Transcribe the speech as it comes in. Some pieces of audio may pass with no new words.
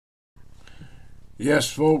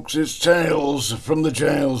Yes, folks, it's Tales from the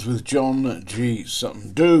Jails with John G.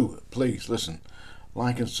 Sutton. Do, please, listen,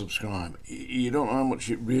 like and subscribe. You don't know how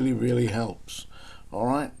much it really helps.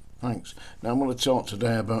 Alright? Thanks. Now I'm going to talk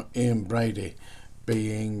today about Ian Brady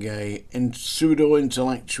being a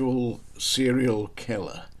pseudo-intellectual serial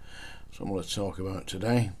killer. So I'm going to talk about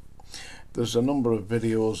today. There's a number of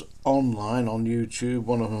videos online on YouTube,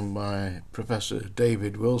 one of them by Professor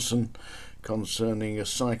David Wilson, concerning a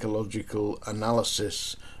psychological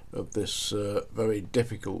analysis of this very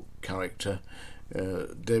difficult character.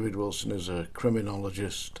 David Wilson is a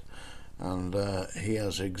criminologist, and he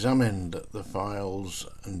has examined the files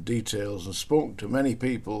and details and spoke to many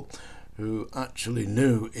people who actually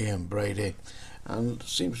knew Ian Brady, and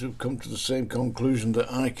seems to have come to the same conclusion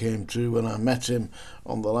that I came to when I met him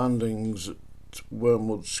on the landings at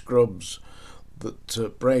Wormwood Scrubs,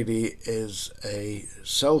 that Brady is a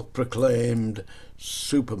self-proclaimed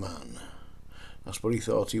Superman. That's what he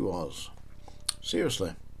thought he was.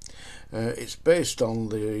 Seriously. It's based on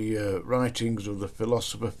the writings of the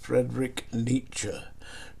philosopher Friedrich Nietzsche,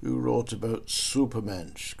 who wrote about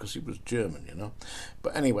Supermensch, because he was German, you know.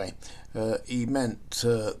 But anyway, he meant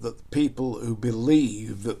that people who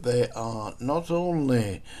believe that they are not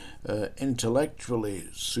only intellectually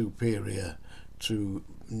superior to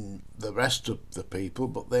the rest of the people,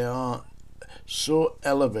 but they are so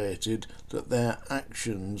elevated that their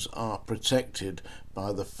actions are protected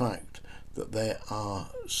by the fact that they are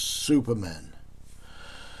supermen.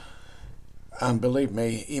 And believe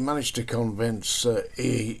me, he managed to convince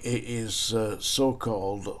his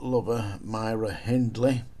so-called lover, Myra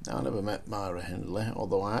Hindley. I never met Myra Hindley,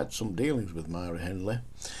 although I had some dealings with Myra Hindley.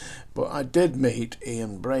 But I did meet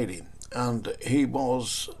Ian Brady, and he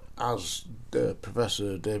was, as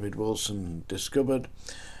Professor David Wilson discovered,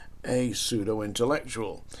 a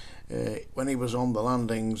pseudo-intellectual. When he was on the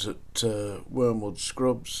landings at Wormwood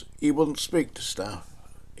Scrubs, he wouldn't speak to staff.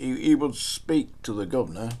 He would speak to the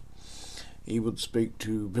governor. He would speak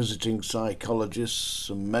to visiting psychologists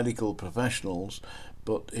and medical professionals,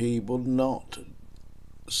 but he would not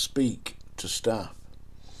speak to staff.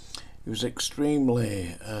 He was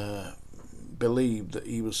extremely believed that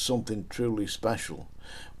he was something truly special,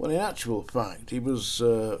 when in actual fact he was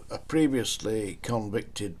a previously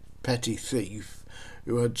convicted petty thief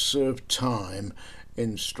who had served time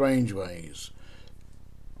in Strangeways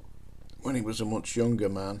when he was a much younger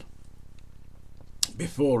man,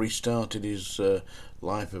 before he started his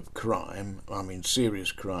life of crime. I mean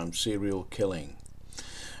serious crime, serial killing.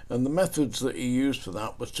 And the methods that he used for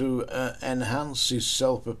that were to enhance his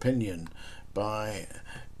self-opinion by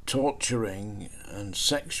torturing and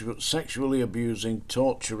sexually abusing,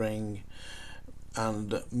 torturing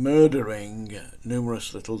and murdering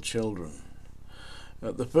numerous little children.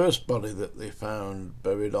 The first body that they found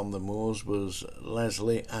buried on the moors was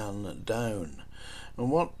Leslie Ann Down. And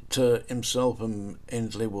what himself and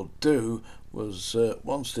Hindley would do was,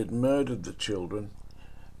 once they'd murdered the children,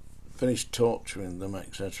 finished torturing them,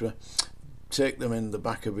 etc., take them in the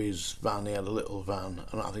back of his van. He had a little van,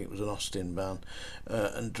 and I think it was an Austin van,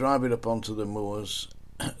 and drive it up onto the moors,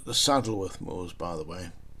 the Saddleworth moors, by the way.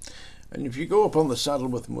 And if you go up on the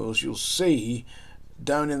Saddleworth moors, you'll see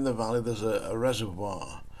down in the valley there's a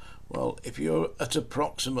reservoir. Well, if you're at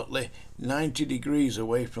approximately 90 degrees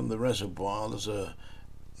away from the reservoir, there's a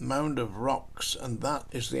mound of rocks, and that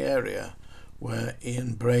is the area where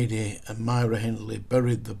Ian Brady and Myra Hindley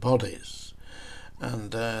buried the bodies.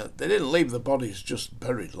 And they didn't leave the bodies just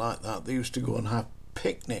buried like that. They used to go and have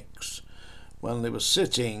picnics when they were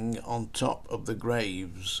sitting on top of the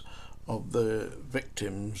graves of the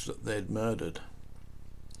victims that they'd murdered.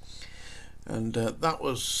 And that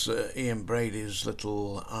was Ian Brady's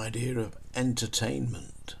little idea of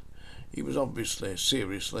entertainment. He was obviously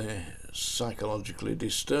seriously psychologically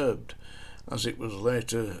disturbed, as it was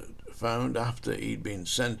later found after he'd been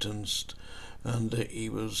sentenced and he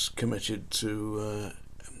was committed to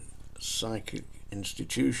psychic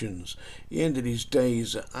institutions. He ended his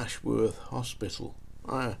days at Ashworth Hospital.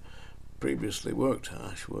 I previously worked at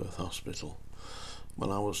Ashworth Hospital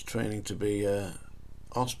when I was training to be a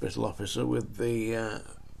hospital officer with the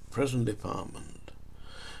prison department.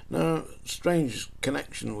 Now, strange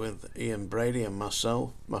connection with Ian Brady and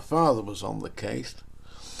myself. My father was on the case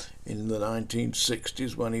in the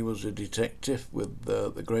 1960s when he was a detective with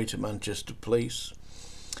the Greater Manchester Police,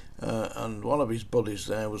 and one of his buddies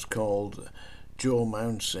there was called Joe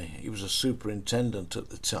Mounsey. He was a superintendent at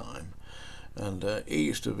the time, and he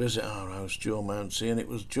used to visit our house, Joe Mounsey, and it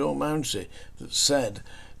was Joe Mounsey that said,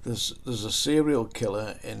 there's a serial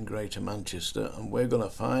killer in Greater Manchester and we're going to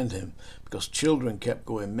find him, because children kept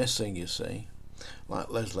going missing, you see, like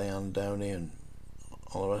Leslie Ann Downey and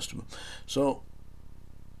all the rest of them. So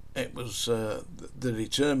it was the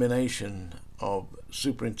determination of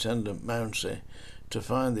Superintendent Mounsey to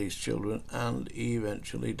find these children, and he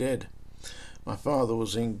eventually did. My father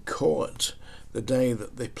was in court the day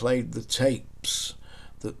that they played the tapes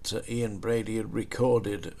that Ian Brady had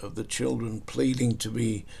recorded of the children pleading to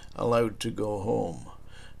be allowed to go home,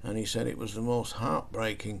 and he said it was the most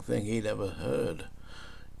heartbreaking thing he'd ever heard.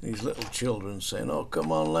 These little children saying, "Oh,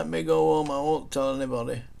 come on, let me go home, I won't tell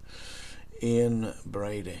anybody." Ian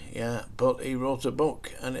Brady, yeah, but he wrote a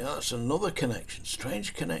book, and that's another connection,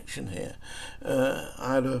 strange connection here.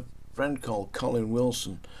 I had a friend called Colin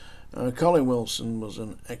Wilson. Colin Wilson was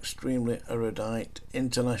an extremely erudite,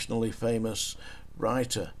 internationally famous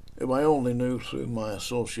writer who I only knew through my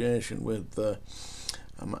association with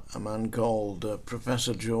a man called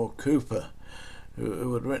Professor Joe Cooper,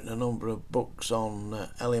 who had written a number of books on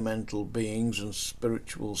elemental beings and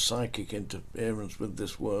spiritual psychic interference with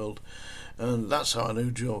this world, and that's how I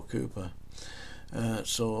knew Joe Cooper.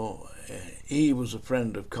 So he was a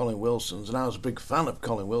friend of Colin Wilson's, and I was a big fan of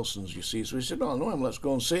Colin Wilson's, you see, so he said, "Oh, I know him, let's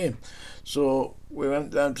go and see him." So we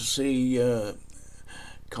went down to see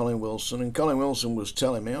Colin Wilson, and Colin Wilson was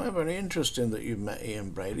telling me, "Oh, very interesting that you've met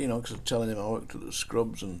Ian Brady," because I was telling him I worked at the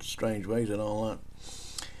Scrubs and Strange Ways and all that.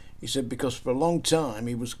 He said because for a long time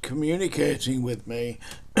he was communicating with me.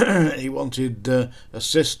 He wanted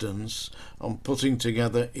assistance on putting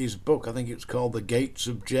together his book. I think it's called The Gates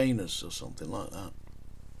of Janus or something like that,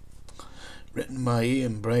 written by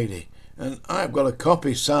Ian Brady. And I've got a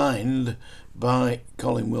copy signed by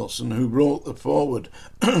Colin Wilson, who wrote the foreword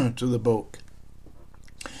to the book,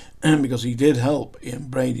 because he did help Ian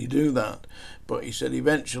Brady do that. But he said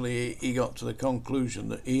eventually he got to the conclusion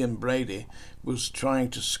that Ian Brady was trying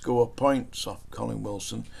to score points off Colin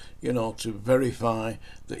Wilson, to verify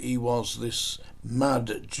that he was this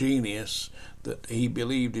mad genius that he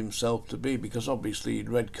believed himself to be, because obviously he'd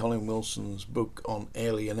read Colin Wilson's book on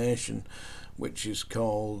alienation, which is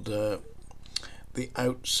called The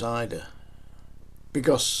Outsider,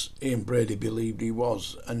 because Ian Brady believed he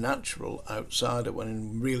was a natural outsider,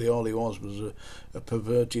 when really all he was a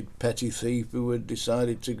perverted petty thief who had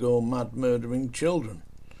decided to go mad murdering children.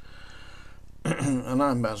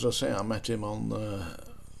 And as I say, I met him on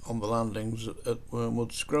the landings at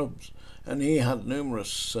Wormwood Scrubs, and he had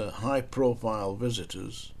numerous high-profile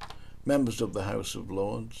visitors, members of the House of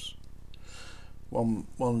Lords.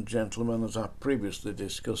 One gentleman, as I previously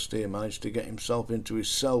discussed here, managed to get himself into his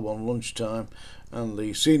cell one lunchtime, and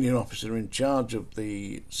the senior officer in charge of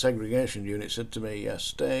the segregation unit said to me, "Yes,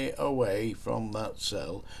 stay away from that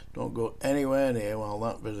cell. Don't go anywhere near while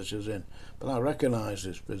that visitor's in." But I recognised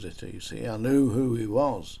this visitor, you see. I knew who he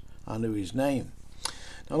was. I knew his name.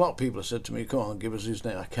 Now, a lot of people have said to me, "Come on, give us his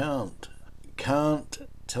name." I can't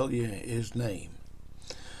tell you his name.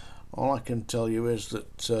 All I can tell you is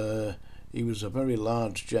that he was a very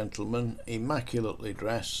large gentleman, immaculately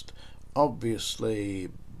dressed, obviously,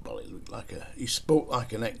 well, he spoke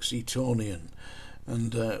like an ex-Etonian,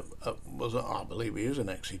 and I believe he is an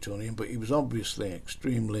ex-Etonian, but he was obviously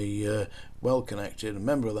extremely well connected, a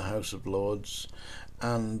member of the House of Lords,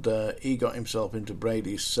 and he got himself into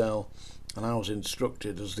Brady's cell, and I was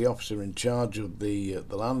instructed as the officer in charge of the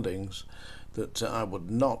landings that I would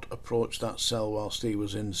not approach that cell whilst he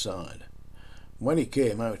was inside. When he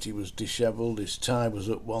came out, he was dishevelled, his tie was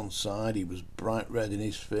at one side, he was bright red in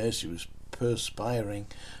his face, he was perspiring.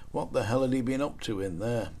 What the hell had he been up to in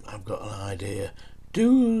there? I've got an idea.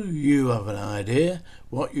 Do you have an idea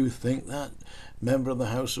what you think that member of the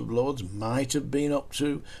House of Lords might have been up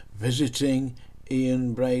to, visiting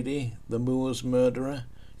Ian Brady, the Moors murderer?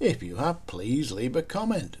 If you have, please leave a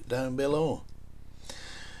comment down below.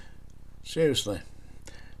 Seriously.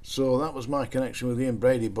 So that was my connection with Ian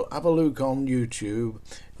Brady, but have a look on YouTube.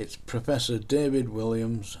 It's Professor David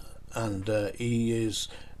Williams, and he is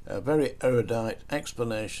a very erudite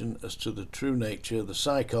explanation as to the true nature, the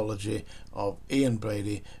psychology of Ian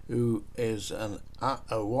Brady, who is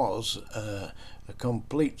was a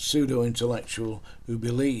complete pseudo-intellectual who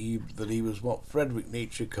believed that he was what Friedrich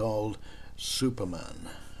Nietzsche called Superman.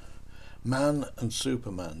 Man and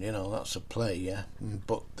Superman, that's a play, yeah?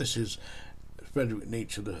 But this is Friedrich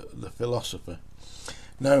Nietzsche, the philosopher.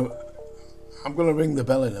 Now, I'm going to ring the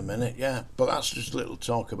bell in a minute, yeah, but that's just a little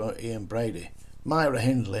talk about Ian Brady. Myra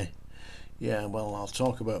Hindley, yeah, well, I'll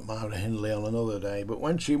talk about Myra Hindley on another day, but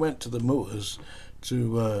when she went to the moors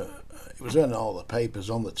it was in all the papers,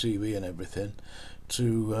 on the TV and everything,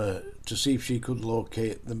 to see if she could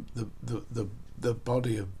locate the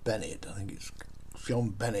body of Bennett, I think it's Sean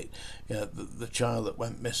Bennett, you know, the child that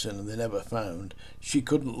went missing and they never found. She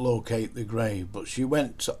couldn't locate the grave, but she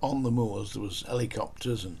went on the moors. There was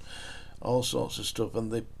helicopters and all sorts of stuff,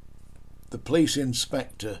 and the police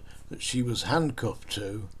inspector that she was handcuffed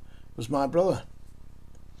to was my brother,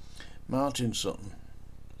 Martin Sutton.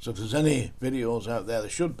 So if there's any videos out there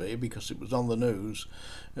should be, because it was on the news,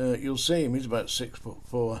 you'll see him. He's about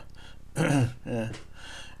 6'4". Yeah.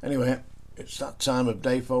 Anyway, it's that time of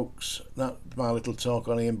day, folks. That's my little talk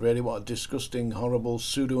on Ian Brady. What a disgusting, horrible,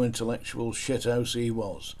 pseudo-intellectual shithouse he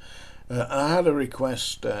was. I had a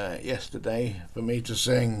request yesterday for me to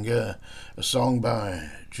sing a song by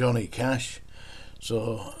Johnny Cash.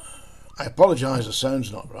 So I apologise the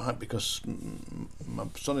sound's not right, because my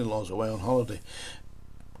son-in-law's away on holiday.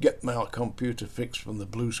 Get my computer fixed from the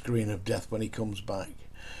blue screen of death when he comes back.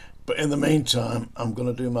 But in the meantime, I'm going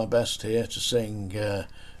to do my best here to sing a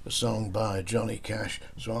song by Johnny Cash.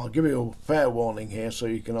 So I'll give you a fair warning here so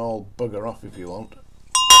you can all bugger off if you want.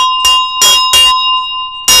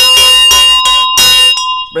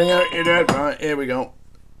 Bring out your dead. Right, here we go.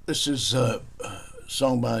 This is a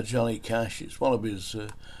song by Johnny Cash. It's one of his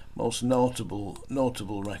most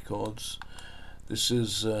notable records. This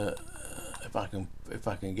is if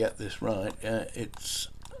I can get this right, it's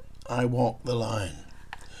I Walk the Line.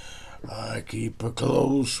 I keep a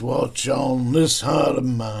close watch on this heart of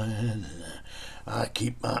mine. I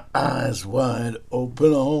keep my eyes wide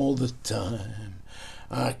open all the time.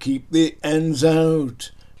 I keep the ends out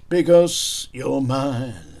because you're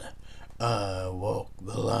mine. I walk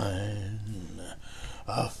the line.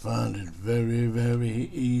 I find it very, very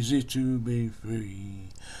easy to be free.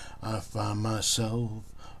 I find myself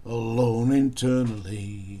alone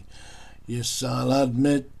internally. Yes, I'll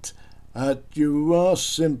admit that you are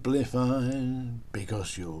simply fine,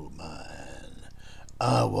 because you're mine.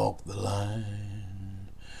 I walk the line.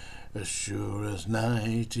 As sure as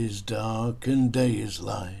night is dark and day is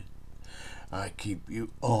light, I keep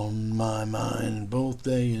you on my mind both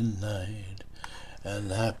day and night.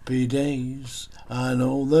 And happy days I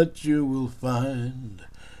know that you will find,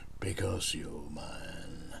 because you're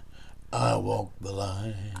mine. I walk the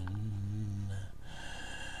line.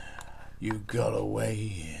 You got a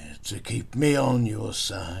way to keep me on your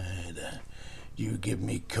side. You give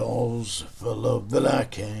me cause for love that I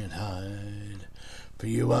can't hide. For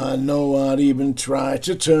you I know I'd even try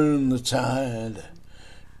to turn the tide,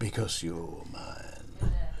 because you're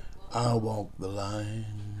mine. I walk the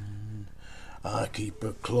line. I keep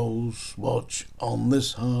a close watch on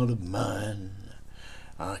this heart of mine.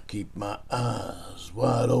 I keep my eyes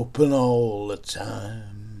wide open all the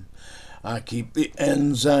time. I keep the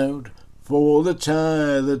ends out for the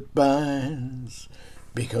tie that binds,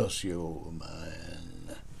 because you're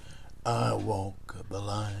mine. I walk the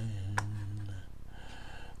line.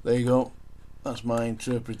 There you go. That's my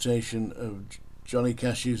interpretation of Johnny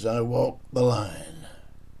Cash's I Walk the Line.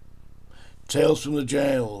 Tales from the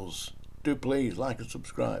Jails. Do please like and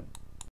subscribe.